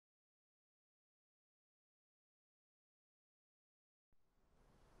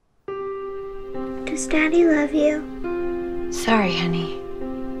Does Daddy love you? Sorry, honey.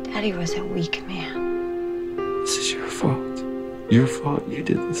 Daddy was a weak man. This is your fault. Your fault. You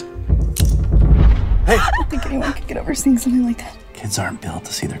did this. Hey! I don't think anyone could get over seeing something like that. Kids aren't built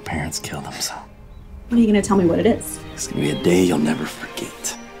to see their parents kill themselves. When are you gonna tell me what it is? It's gonna be a day you'll never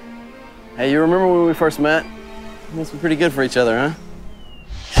forget. Hey, you remember when we first met? We must be pretty good for each other, huh?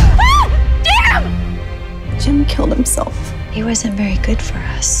 Damn! Jim killed himself. He wasn't very good for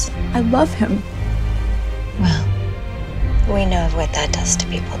us. I love him. Well, we know what that does to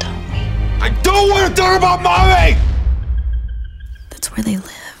people, don't we? I don't want to talk about Mommy! That's where they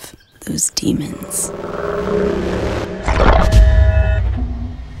live, those demons.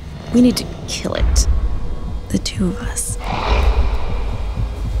 We need to kill it. The two of us.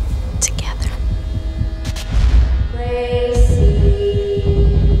 Together.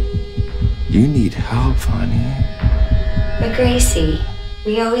 You need help, honey. But Gracie,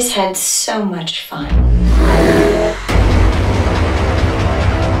 we always had so much fun.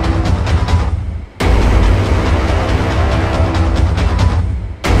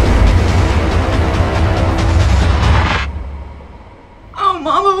 Oh,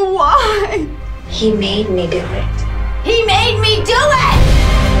 Mama, why? He made me do it. He made me do it!